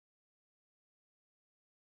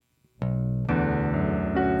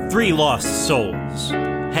Three lost souls,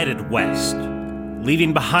 headed west,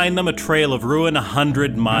 leaving behind them a trail of ruin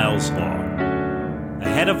 100 miles long.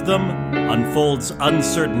 Ahead of them unfolds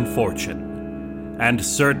uncertain fortune and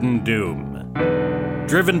certain doom.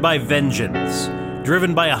 Driven by vengeance,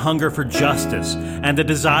 driven by a hunger for justice and a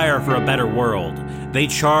desire for a better world, they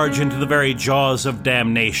charge into the very jaws of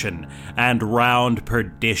damnation and round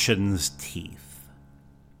perdition's teeth.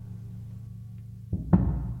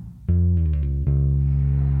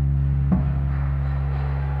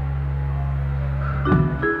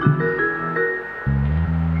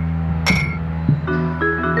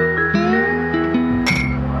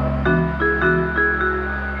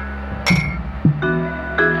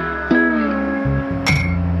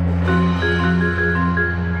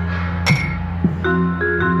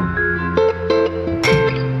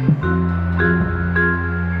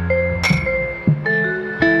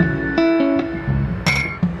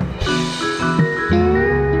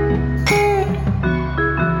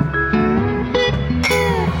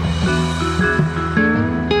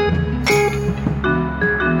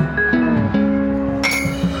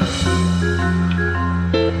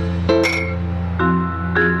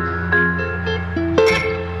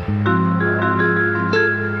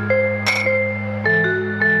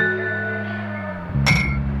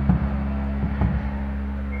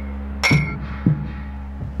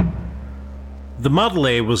 The Model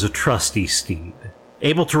A was a trusty steed,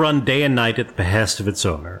 able to run day and night at the behest of its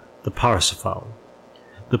owner, the Parsifal.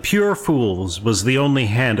 The Pure Fool's was the only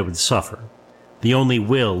hand it would suffer, the only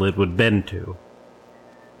will it would bend to.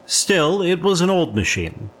 Still, it was an old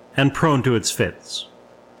machine, and prone to its fits.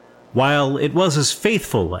 While it was as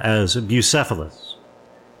faithful as Bucephalus,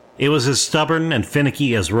 it was as stubborn and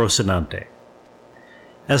finicky as Rocinante.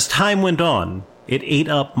 As time went on, it ate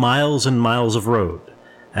up miles and miles of road,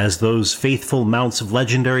 as those faithful mounts of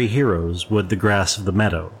legendary heroes would the grass of the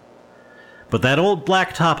meadow. But that old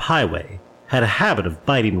blacktop highway had a habit of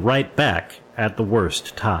biting right back at the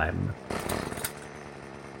worst time.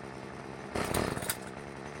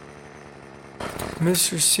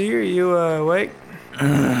 Mr. Seeger, you awake?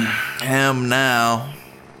 Am now.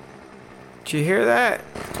 Did you hear that?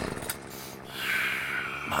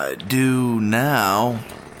 I do now.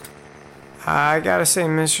 I gotta say,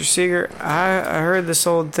 Mr. Seeger, I heard this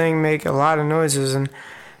old thing make a lot of noises, and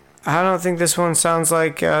I don't think this one sounds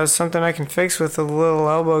like something I can fix with a little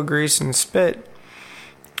elbow grease and spit.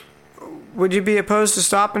 Would you be opposed to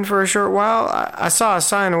stopping for a short while? I saw a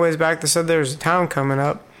sign a ways back that said there was a town coming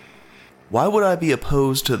up. Why would I be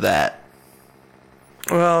opposed to that?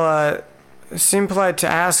 Well, it seemed polite to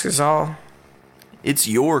ask is all. It's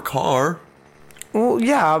your car. Well,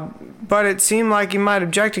 yeah, but it seemed like you might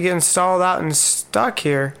object to getting stalled out and stuck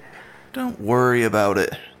here. Don't worry about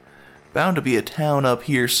it. Bound to be a town up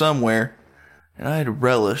here somewhere, and I'd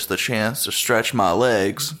relish the chance to stretch my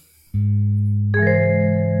legs.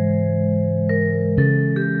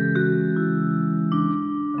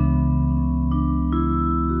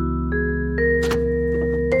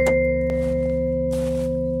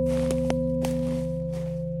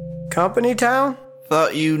 Company town?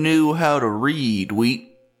 Thought you knew how to read,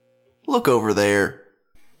 Wheat. Look over there.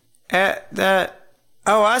 Oh,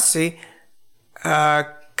 I see.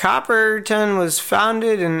 Copperton was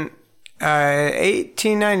founded in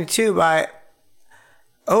 1892 by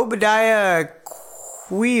Obadiah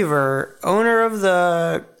Queever, owner of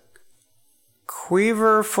the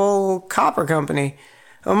Queeverful Copper Company.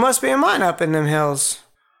 It must be a mine up in them hills.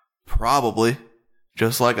 Probably.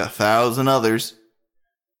 Just like 1,000 others.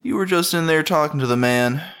 You were just in there talking to the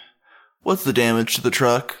man. What's the damage to the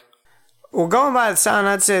truck? Well, going by the sound,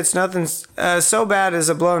 I'd say it's nothing so bad as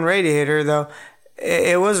a blown radiator, though.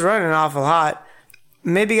 It was running awful hot.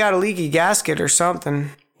 Maybe got a leaky gasket or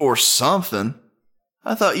something. Or something?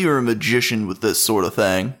 I thought you were a magician with this sort of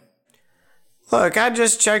thing. Look, I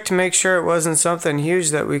just checked to make sure it wasn't something huge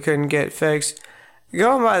that we couldn't get fixed.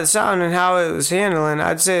 Going by the sound and how it was handling,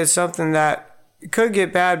 I'd say it's something that could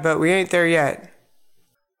get bad, but we ain't there yet.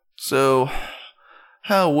 So,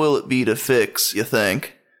 how will it be to fix, you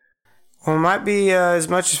think? Well, it might be as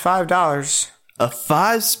much as $5. A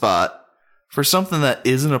 5 spot? For something that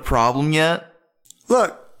isn't a problem yet?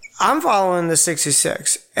 Look, I'm following the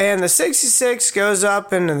 66, and the 66 goes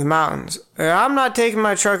up into the mountains. I'm not taking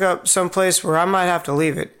my truck up someplace where I might have to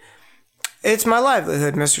leave it. It's my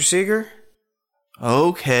livelihood, Mr. Seeger.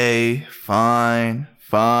 Okay, fine.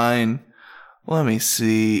 Let me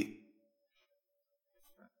see.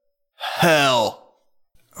 Hell.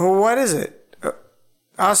 What is it?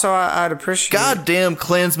 Also, I'd appreciate... Goddamn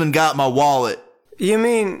Klansman got my wallet. You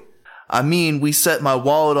mean... I mean, we set my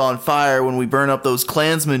wallet on fire when we burned up those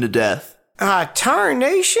Klansmen to death.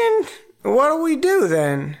 Tarnation? What'll we do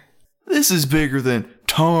then? This is bigger than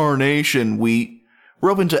tarnation, Wheat.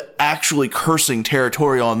 We're up into actually cursing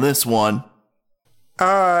territory on this one.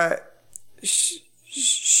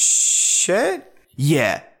 Shit?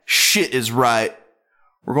 Yeah, shit is right.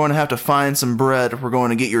 We're going to have to find some bread if we're going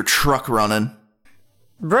to get your truck running.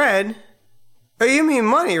 Bread? Oh, you mean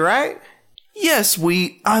money, right? Yes,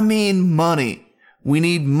 I mean money. We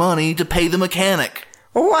need money to pay the mechanic.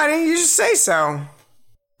 Well, why didn't you just say so?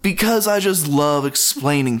 Because I just love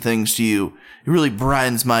explaining things to you. It really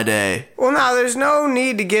brightens my day. Well, now, there's no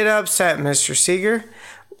need to get upset, Mr. Seeger.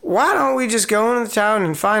 Why don't we just go into town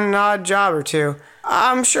and find an odd job or two?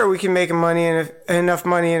 I'm sure we can make enough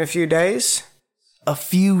money in a few days. A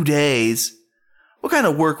few days? What kind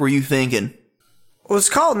of work were you thinking? Well, it's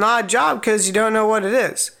called an odd job because you don't know what it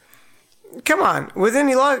is. Come on, with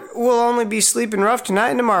any luck, we'll only be sleeping rough tonight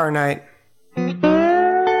and tomorrow night.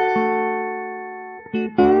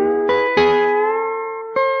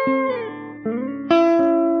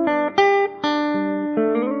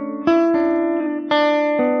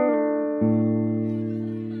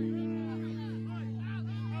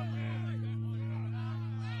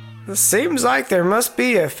 Seems like there must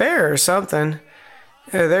be a fair or something.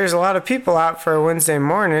 There's a lot of people out for a Wednesday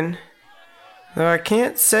morning. Though I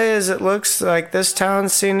can't say as it looks like this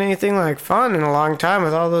town's seen anything like fun in a long time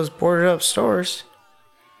with all those boarded up stores.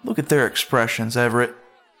 Look at their expressions, Everett.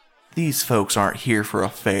 These folks aren't here for a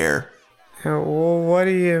fair. Well, what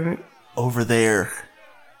do you... Over there.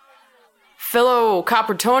 Fellow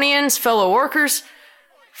Coppertonians, fellow workers,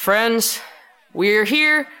 friends, we're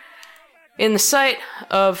here in the sight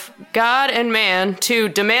of God and man to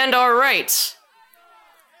demand our rights.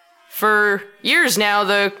 For years now,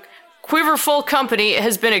 the Quiverful Company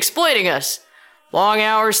has been exploiting us. Long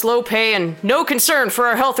hours, low pay, and no concern for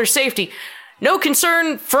our health or safety. No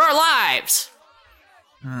concern for our lives.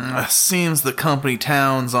 Seems the company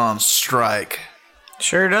town's on strike.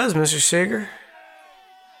 Sure does, Mr. Seeger.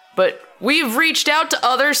 But we've reached out to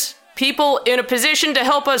others, people in a position to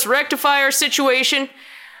help us rectify our situation.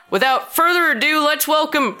 Without further ado, let's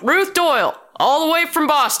welcome Ruth Doyle, all the way from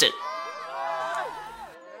Boston.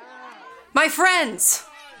 My friends,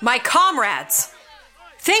 my comrades,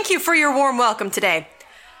 thank you for your warm welcome today.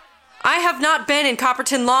 I have not been in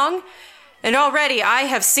Copperton long, and already I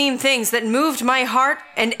have seen things that moved my heart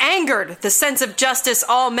and angered the sense of justice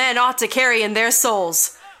all men ought to carry in their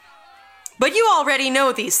souls. But you already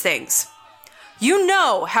know these things. You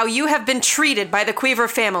know how you have been treated by the Queever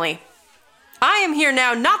family. I am here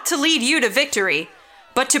now not to lead you to victory,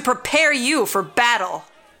 but to prepare you for battle.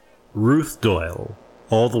 Ruth Doyle,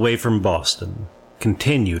 all the way from Boston,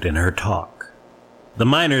 continued in her talk. The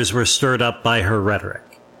miners were stirred up by her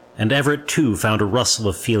rhetoric, and Everett too found a rustle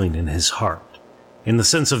of feeling in his heart, in the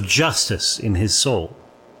sense of justice in his soul.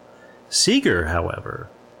 Seeger, however,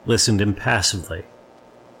 listened impassively.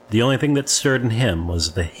 The only thing that stirred in him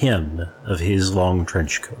was the hymn of his long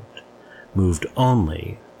trench coat, moved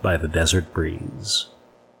only by the desert breeze.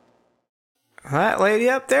 That lady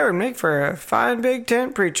up there would make for a fine big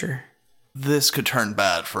tent preacher. This could turn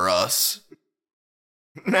bad for us.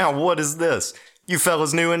 Now what is this? You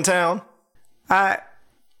fellas new in town? I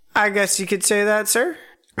guess you could say that, sir.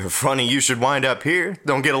 Funny you should wind up here.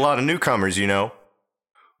 Don't get a lot of newcomers, you know.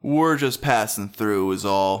 We're just passing through is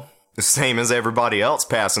all. The same as everybody else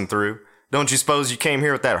passing through. Don't you suppose you came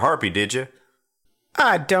here with that harpy, did you?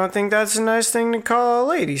 I don't think that's a nice thing to call a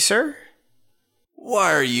lady, sir.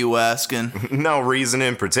 Why are you asking? No reason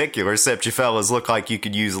in particular, except you fellas look like you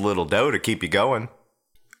could use a little dough to keep you going.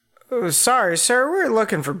 Oh, sorry, sir. We're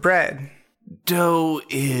looking for bread. Dough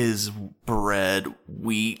is bread,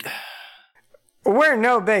 Wheat. We're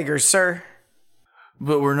no beggars, sir.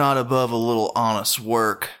 But we're not above a little honest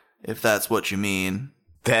work, if that's what you mean.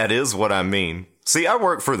 That is what I mean. See, I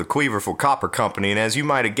work for the Quiverful Copper Company, and as you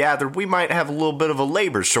might have gathered, we might have a little bit of a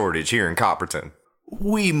labor shortage here in Copperton.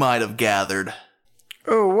 We might have gathered.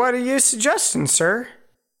 Oh, what are you suggesting, sir?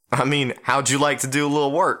 I mean, how'd you like to do a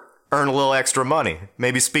little work? Earn a little extra money?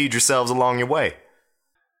 Maybe speed yourselves along your way?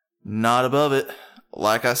 Not above it.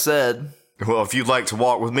 Like I said. Well, if you'd like to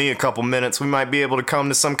walk with me a couple minutes, we might be able to come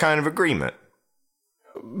to some kind of agreement.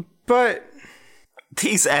 But...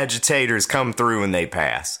 These agitators come through and they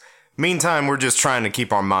pass. Meantime, we're just trying to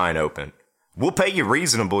keep our mind open. We'll pay you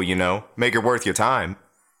reasonable, you know. Make it worth your time.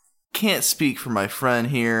 Can't speak for my friend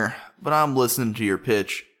here, but I'm listening to your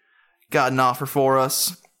pitch. Got an offer for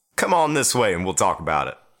us? Come on this way and we'll talk about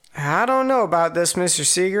it. I don't know about this, Mr.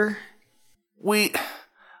 Seeger.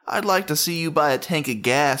 I'd like to see you buy a tank of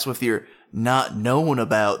gas with your not knowing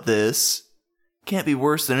about this. Can't be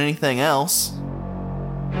worse than anything else.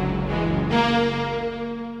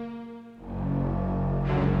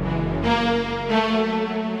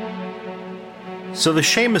 So the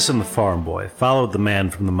Seamus and the farm boy followed the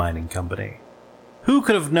man from the mining company. Who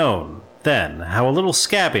could have known, then, how a little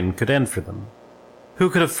scabbing could end for them?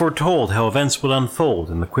 Who could have foretold how events would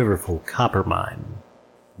unfold in the Quiverful copper mine?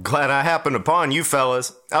 Glad I happened upon you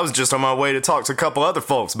fellas. I was just on my way to talk to a couple other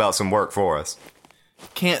folks about some work for us.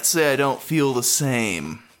 Can't say I don't feel the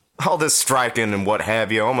same. All this striking and what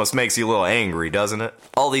have you almost makes you a little angry, doesn't it?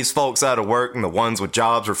 All these folks out of work and the ones with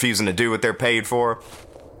jobs refusing to do what they're paid for.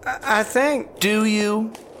 I think... Do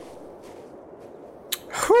you?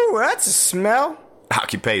 Whew, that's a smell.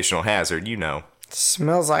 Occupational hazard, you know.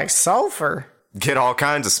 Smells like sulfur. Get all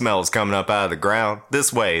kinds of smells coming up out of the ground.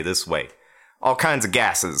 This way. All kinds of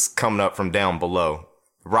gases coming up from down below.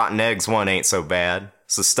 Rotten eggs one ain't so bad.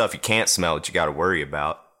 It's the stuff you can't smell that you gotta worry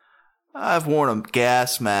about. I've worn a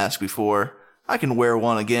gas mask before. I can wear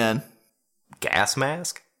one again. Gas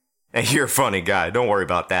mask? Hey, you're a funny guy. Don't worry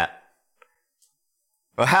about that.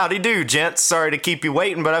 Well, howdy do, gents. Sorry to keep you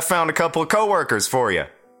waiting, but I found a couple of coworkers for you.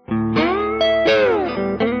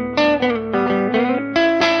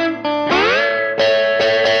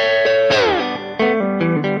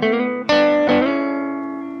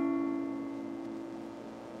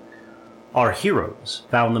 Our heroes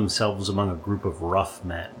found themselves among a group of rough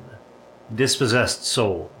men, dispossessed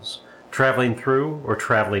souls, traveling through or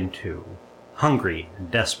traveling to, hungry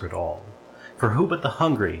and desperate all. For who but the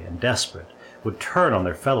hungry and desperate would turn on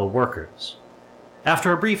their fellow workers?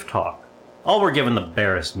 After a brief talk, all were given the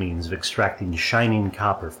barest means of extracting shining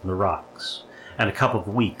copper from the rocks, and a cup of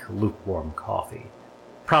weak, lukewarm coffee,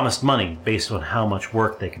 promised money based on how much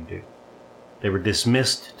work they could do. They were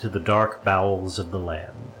dismissed to the dark bowels of the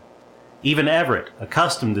land. Even Everett,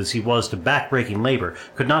 accustomed as he was to back-breaking labor,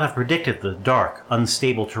 could not have predicted the dark,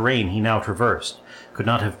 unstable terrain he now traversed, could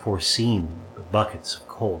not have foreseen the buckets of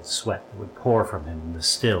cold sweat that would pour from him in the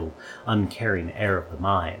still, uncaring air of the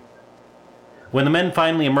mine. When the men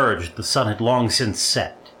finally emerged, the sun had long since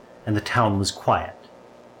set, and the town was quiet.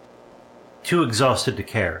 Too exhausted to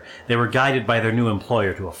care, they were guided by their new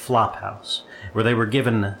employer to a flophouse, where they were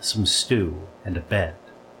given some stew and a bed.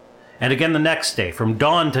 And again the next day, from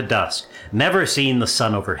dawn to dusk, never seeing the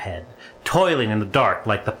sun overhead, toiling in the dark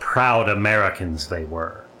like the proud Americans they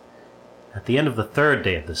were. At the end of the third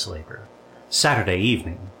day of this labor, Saturday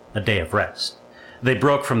evening, a day of rest, they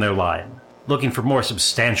broke from their line, looking for more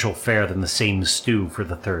substantial fare than the same stew for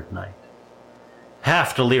the third night.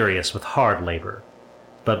 Half delirious with hard labor,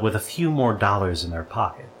 but with a few more dollars in their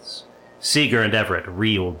pockets, Seeger and Everett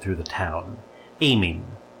reeled through the town, aiming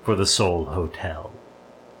for the Seoul Hotel.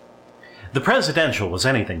 The Presidential was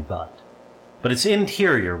anything but its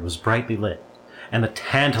interior was brightly lit, and the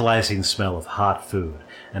tantalizing smell of hot food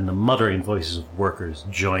and the muttering voices of workers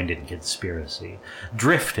joined in conspiracy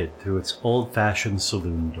drifted through its old-fashioned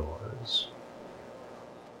saloon doors.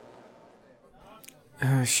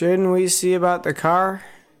 Shouldn't we see about the car?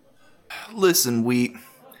 Listen, Wheat.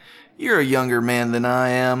 You're a younger man than I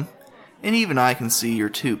am, and even I can see you're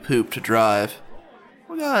too pooped to drive.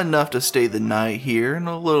 We got enough to stay the night here and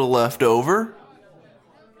a little left over.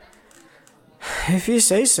 If you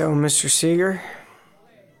say so, Mr. Seeger.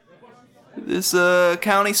 This,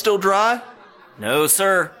 county still dry? No,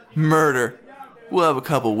 sir. Murder. We'll have a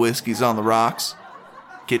couple whiskeys on the rocks.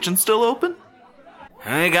 Kitchen still open?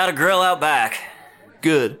 I got a grill out back.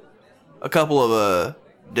 Good. A couple of,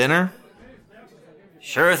 dinner?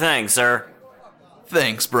 Sure thing, sir.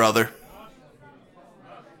 Thanks, brother.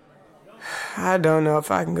 I don't know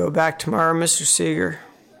if I can go back tomorrow, Mr. Seeger.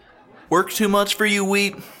 Work too much for you,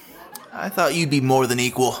 Wheat? I thought you'd be more than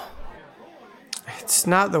equal. It's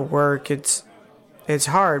not the work. It's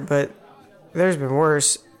hard, but there's been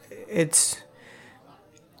worse. It's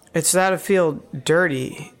that I feel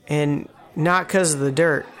dirty, and not 'cause of the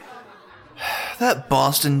dirt. That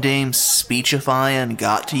Boston dame speechifying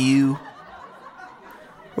got to you?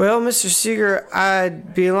 Well, Mr. Seeger,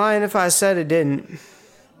 I'd be lying if I said it didn't.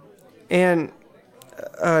 And,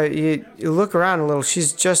 you look around a little.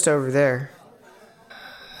 She's just over there.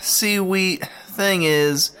 See, Wheat, thing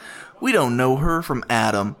is, we don't know her from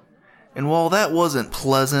Adam. And while that wasn't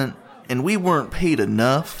pleasant, and we weren't paid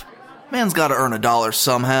enough, man's gotta earn $1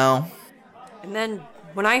 somehow. And then,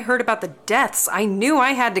 when I heard about the deaths, I knew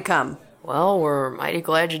I had to come. Well, we're mighty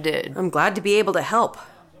glad you did. I'm glad to be able to help.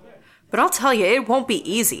 But I'll tell you, it won't be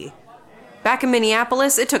easy. Back in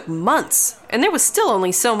Minneapolis, it took months, and there was still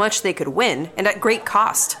only so much they could win, and at great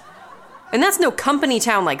cost. And that's no company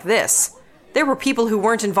town like this. There were people who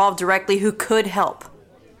weren't involved directly who could help.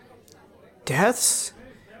 Deaths?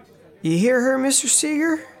 You hear her, Mr.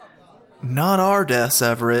 Seeger? Not our deaths,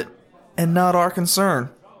 Everett, and not our concern.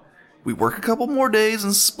 We work a couple more days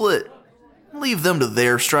and split. Leave them to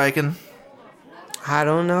their striking. I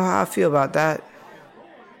don't know how I feel about that.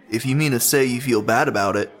 If you mean to say you feel bad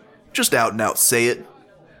about it, just out and out say it.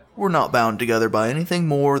 We're not bound together by anything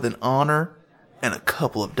more than honor and a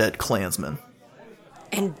couple of dead clansmen.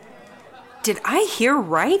 And did I hear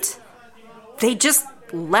right? They just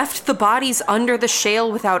left the bodies under the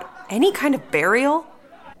shale without any kind of burial?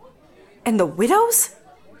 And the widows?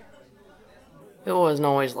 It wasn't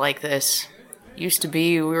always like this. Used to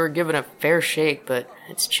be we were given a fair shake, but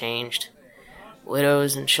it's changed.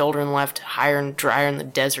 Widows and children left higher and drier in the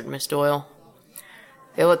desert, Miss Doyle.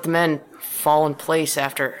 They let the men fall in place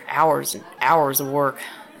after hours and hours of work.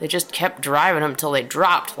 They just kept driving them till they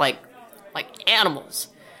dropped like animals.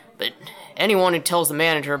 But anyone who tells the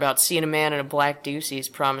manager about seeing a man in a black doocy is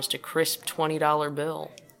promised a crisp $20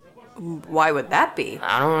 bill. Why would that be?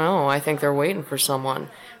 I don't know. I think they're waiting for someone,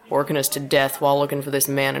 working us to death while looking for this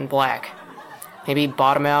man in black. Maybe he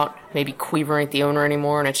bought him out, maybe Queever ain't the owner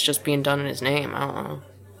anymore and it's just being done in his name. I don't know.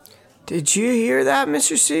 Did you hear that,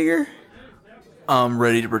 Mr. Seeger? I'm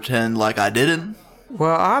ready to pretend like I didn't.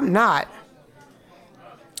 Well, I'm not.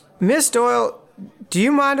 Miss Doyle, do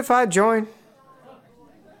you mind if I join?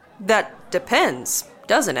 That depends,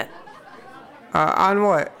 doesn't it? On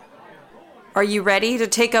what? Are you ready to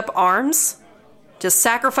take up arms? To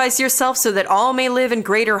sacrifice yourself so that all may live in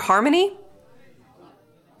greater harmony?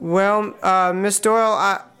 Well, Miss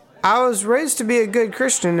Doyle, I was raised to be a good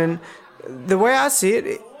Christian, and the way I see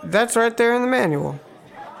it, that's right there in the manual.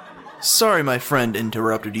 Sorry my friend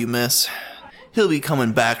interrupted you, miss. He'll be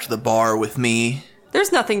coming back to the bar with me.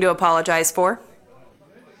 There's nothing to apologize for.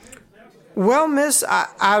 Well, miss,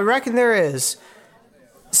 I reckon there is.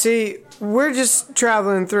 See, we're just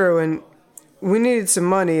traveling through, and we needed some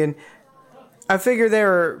money, and I figured they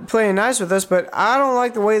were playing nice with us, but I don't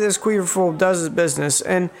like the way this Queever fool does his business.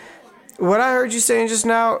 And what I heard you saying just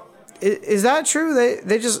now, is that true?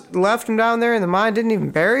 They just left him down there in the mine, didn't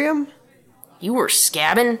even bury him? You were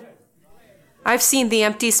scabbing? I've seen the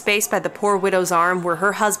empty space by the poor widow's arm where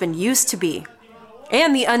her husband used to be,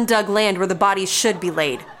 and the undug land where the bodies should be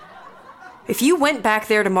laid. If you went back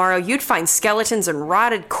there tomorrow, you'd find skeletons and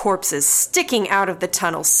rotted corpses sticking out of the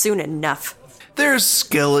tunnels soon enough. There's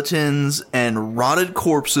skeletons and rotted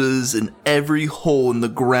corpses in every hole in the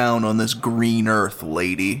ground on this green earth,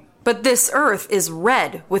 lady. But this earth is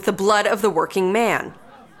red with the blood of the working man.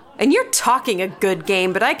 And you're talking a good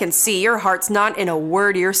game, but I can see your heart's not in a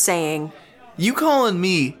word you're saying. You calling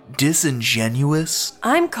me disingenuous?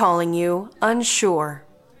 I'm calling you unsure.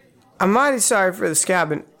 I'm mighty sorry for the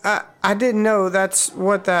scabbing. I didn't know that's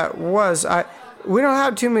what that was. We don't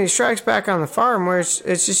have too many strikes back on the farm where it's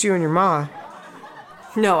just you and your ma.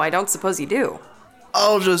 No, I don't suppose you do.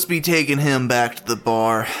 I'll just be taking him back to the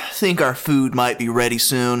bar. Think our food might be ready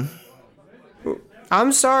soon.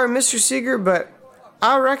 I'm sorry, Mr. Seeger, but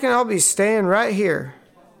I reckon I'll be staying right here.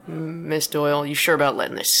 Miss Doyle, you sure about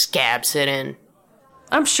letting this scab sit in?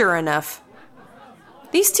 I'm sure enough.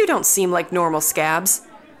 These two don't seem like normal scabs.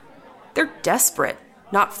 They're desperate,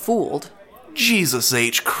 not fooled. Jesus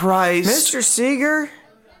H. Christ. Mr. Seeger?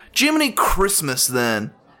 Jiminy Christmas,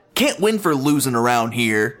 then. Can't win for losing around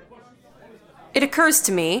here. It occurs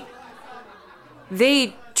to me,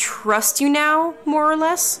 they trust you now, more or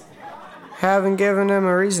less? Haven't given them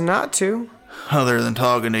a reason not to. Other than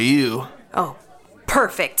talking to you. Oh,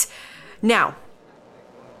 perfect. Now.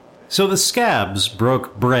 So the scabs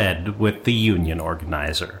broke bread with the union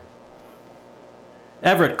organizer.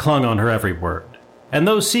 Everett clung on her every word, and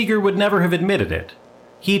though Seeger would never have admitted it,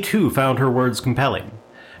 he too found her words compelling,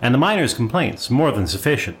 and the miners' complaints more than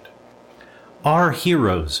sufficient. Our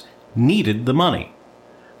heroes needed the money,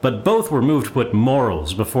 but both were moved to put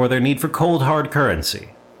morals before their need for cold hard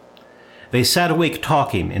currency. They sat awake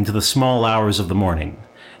talking into the small hours of the morning,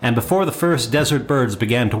 and before the first desert birds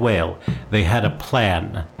began to wail, they had a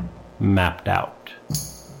plan mapped out.